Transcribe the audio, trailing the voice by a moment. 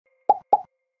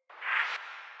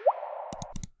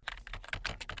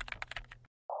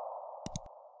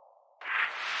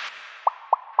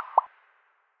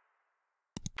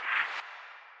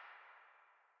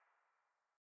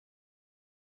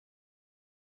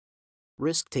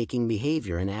Risk-taking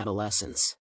behavior in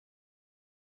adolescence.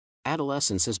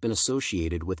 Adolescence has been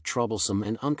associated with troublesome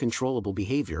and uncontrollable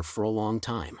behavior for a long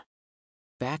time.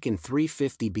 Back in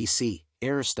 350 BC,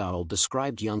 Aristotle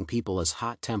described young people as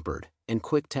hot-tempered and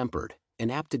quick-tempered,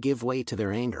 and apt to give way to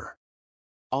their anger.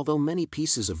 Although many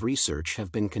pieces of research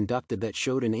have been conducted that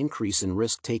showed an increase in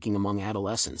risk-taking among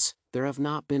adolescents, there have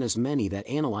not been as many that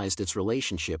analyzed its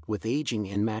relationship with aging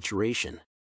and maturation.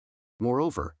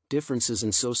 Moreover, differences in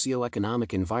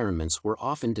socioeconomic environments were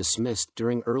often dismissed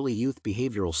during early youth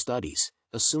behavioral studies,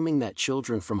 assuming that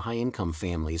children from high-income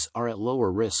families are at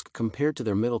lower risk compared to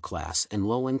their middle-class and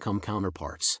low-income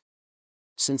counterparts.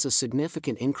 Since a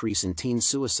significant increase in teen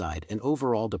suicide and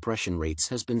overall depression rates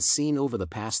has been seen over the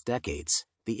past decades,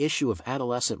 the issue of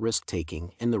adolescent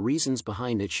risk-taking and the reasons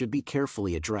behind it should be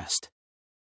carefully addressed.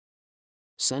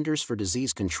 Centers for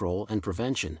Disease Control and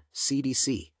Prevention,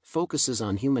 CDC, focuses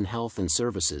on human health and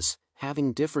services,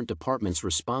 having different departments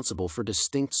responsible for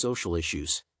distinct social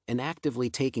issues, and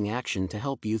actively taking action to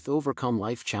help youth overcome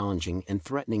life-challenging and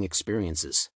threatening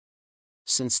experiences.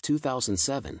 Since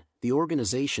 2007, the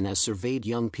organization has surveyed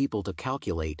young people to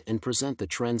calculate and present the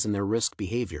trends in their risk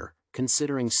behavior,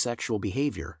 considering sexual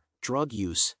behavior, drug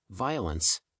use,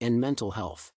 violence, and mental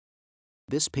health.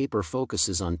 This paper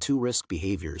focuses on two risk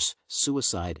behaviors,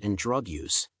 suicide and drug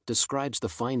use, describes the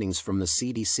findings from the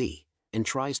CDC, and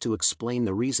tries to explain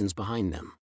the reasons behind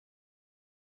them.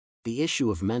 The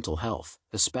issue of mental health,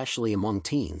 especially among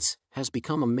teens, has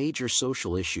become a major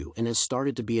social issue and has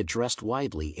started to be addressed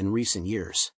widely in recent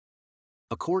years.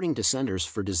 According to Centers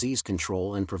for Disease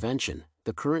Control and Prevention,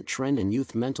 the current trend in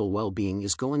youth mental well-being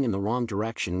is going in the wrong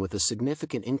direction, with a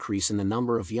significant increase in the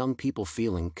number of young people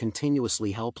feeling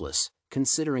continuously helpless,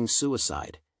 considering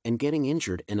suicide, and getting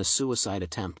injured in a suicide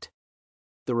attempt.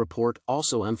 The report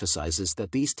also emphasizes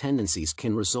that these tendencies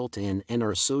can result in and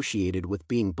are associated with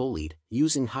being bullied,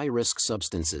 using high-risk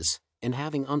substances, and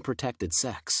having unprotected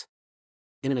sex.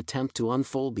 In an attempt to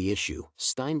unfold the issue,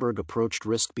 Steinberg approached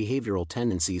risk behavioral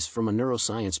tendencies from a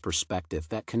neuroscience perspective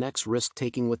that connects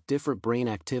risk-taking with different brain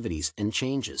activities and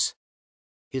changes.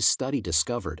 His study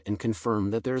discovered and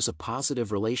confirmed that there is a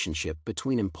positive relationship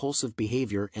between impulsive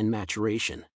behavior and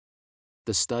maturation.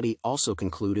 The study also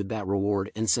concluded that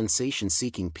reward and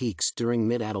sensation-seeking peaks during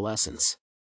mid-adolescence.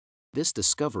 This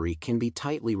discovery can be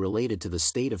tightly related to the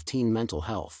state of teen mental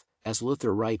health, as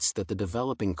Luthar writes that the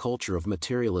developing culture of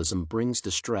materialism brings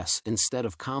distress instead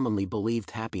of commonly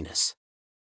believed happiness.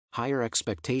 Higher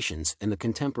expectations and the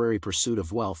contemporary pursuit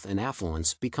of wealth and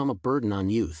affluence become a burden on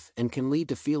youth and can lead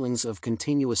to feelings of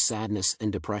continuous sadness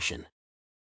and depression.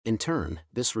 In turn,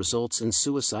 this results in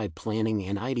suicide planning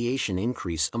and ideation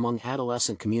increase among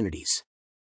adolescent communities.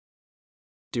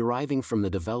 Deriving from the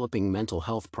developing mental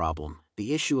health problem,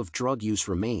 the issue of drug use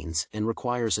remains and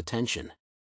requires attention.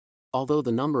 Although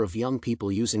the number of young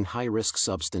people using high-risk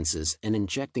substances and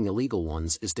injecting illegal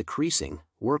ones is decreasing,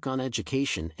 work on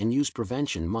education and use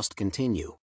prevention must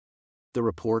continue. The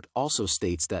report also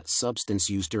states that substance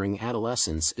use during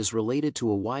adolescence is related to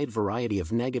a wide variety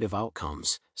of negative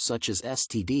outcomes, such as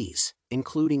STDs,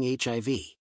 including HIV.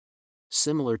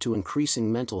 Similar to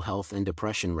increasing mental health and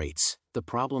depression rates, the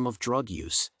problem of drug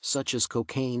use, such as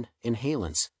cocaine,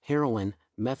 inhalants, heroin,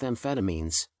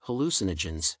 methamphetamines,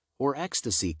 hallucinogens, or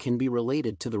ecstasy, can be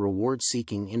related to the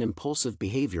reward-seeking and impulsive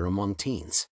behavior among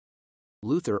teens.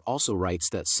 Luthar also writes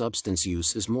that substance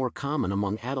use is more common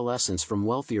among adolescents from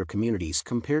wealthier communities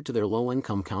compared to their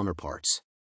low-income counterparts.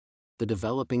 The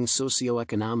developing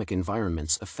socioeconomic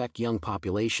environments affect young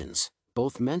populations,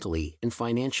 both mentally and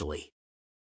financially.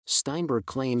 Steinberg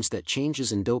claims that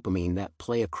changes in dopamine that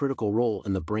play a critical role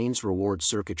in the brain's reward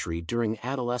circuitry during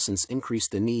adolescence increase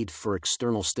the need for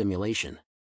external stimulation.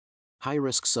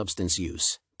 High-risk substance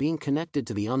use, being connected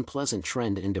to the unpleasant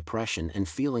trend in depression and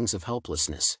feelings of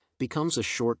helplessness, becomes a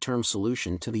short-term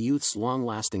solution to the youth's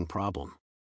long-lasting problem.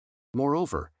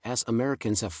 Moreover, as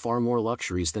Americans have far more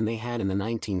luxuries than they had in the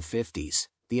 1950s,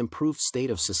 the improved state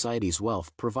of society's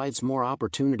wealth provides more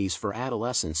opportunities for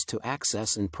adolescents to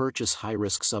access and purchase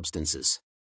high-risk substances.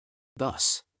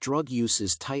 Thus, drug use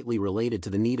is tightly related to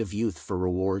the need of youth for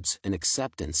rewards and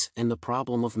acceptance and the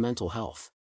problem of mental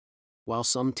health. While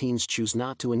some teens choose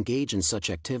not to engage in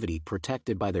such activity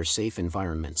protected by their safe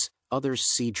environments, others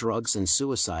see drugs and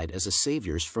suicide as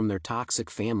saviors from their toxic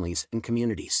families and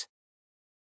communities.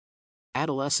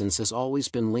 Adolescence has always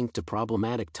been linked to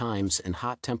problematic times and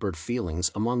hot-tempered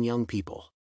feelings among young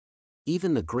people.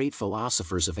 Even the great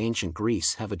philosophers of ancient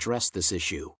Greece have addressed this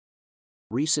issue.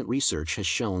 Recent research has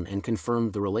shown and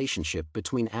confirmed the relationship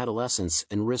between adolescence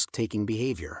and risk-taking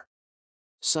behavior.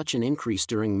 Such an increase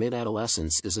during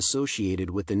mid-adolescence is associated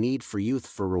with the need for youth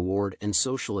for reward and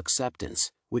social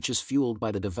acceptance, which is fueled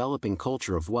by the developing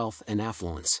culture of wealth and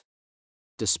affluence.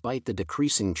 Despite the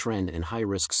decreasing trend in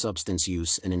high-risk substance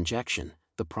use and injection,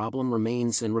 the problem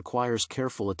remains and requires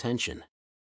careful attention.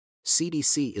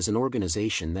 CDC is an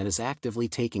organization that is actively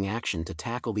taking action to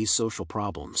tackle these social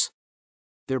problems.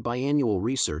 Their biannual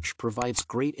research provides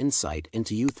great insight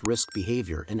into youth risk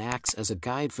behavior and acts as a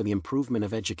guide for the improvement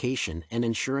of education and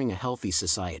ensuring a healthy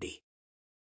society.